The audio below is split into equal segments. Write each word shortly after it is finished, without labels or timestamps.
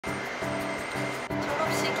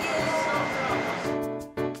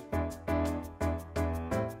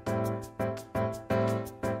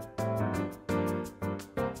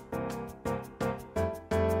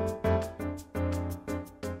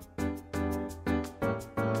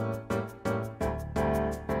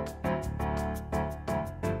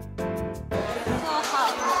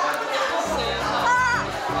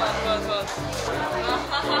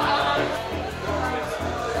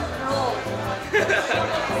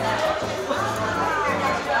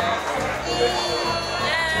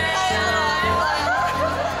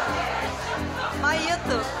My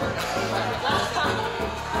YouTube.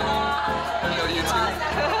 Your YouTube.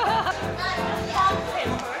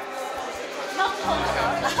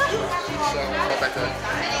 So better.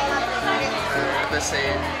 Let's say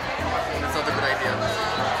it's not a good idea.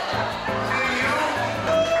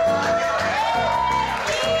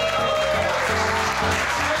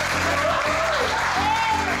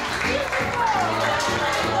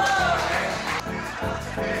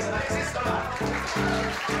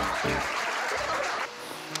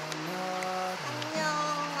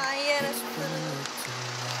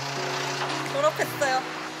 졸업했어요.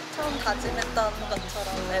 처음 다짐했던 것처럼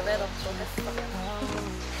레벨업도 했어요.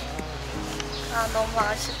 아, 너무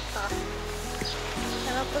아쉽다.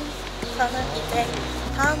 여러분, 저는 이제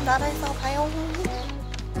다음 나라에서 봐요.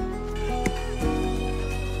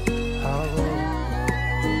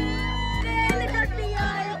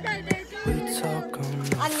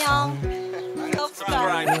 안녕.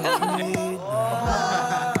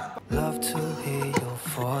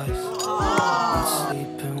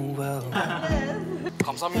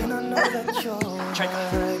 감사합니다.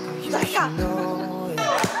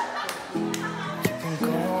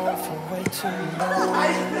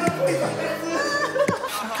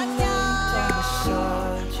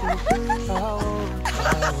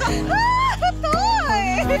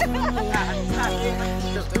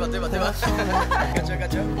 대박.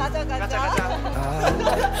 가자.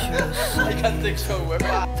 I can't think so well.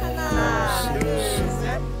 하나, 둘,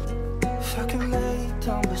 셋. If I can lay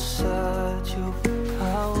down beside you, I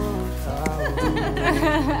would.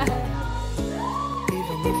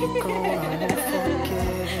 Even if you go, I won't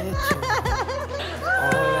forget you.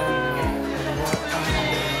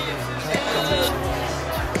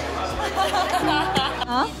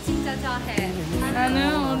 어? 진짜 좋아해. 나는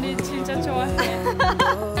언니 진짜 좋아해.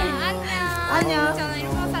 안녕. 저는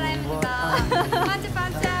일본 사람입니다.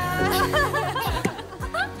 반짝반짝.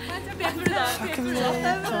 배부르다.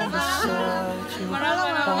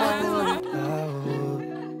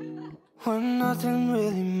 When nothing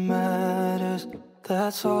really matters,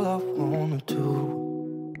 that's all I wanna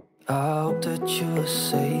do. I hope that you are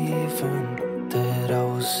safe and that I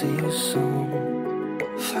will see you soon.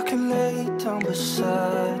 If I can lay down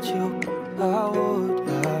beside you, I would.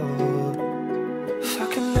 If I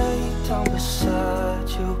can lay down beside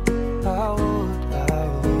you, I would.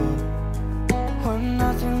 When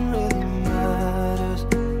nothing really matters,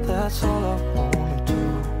 that's all I wanna do.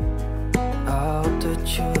 I hope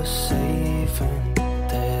that you are safe and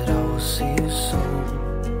that I will see you soon.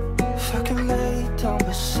 If I can lay down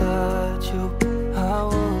beside you,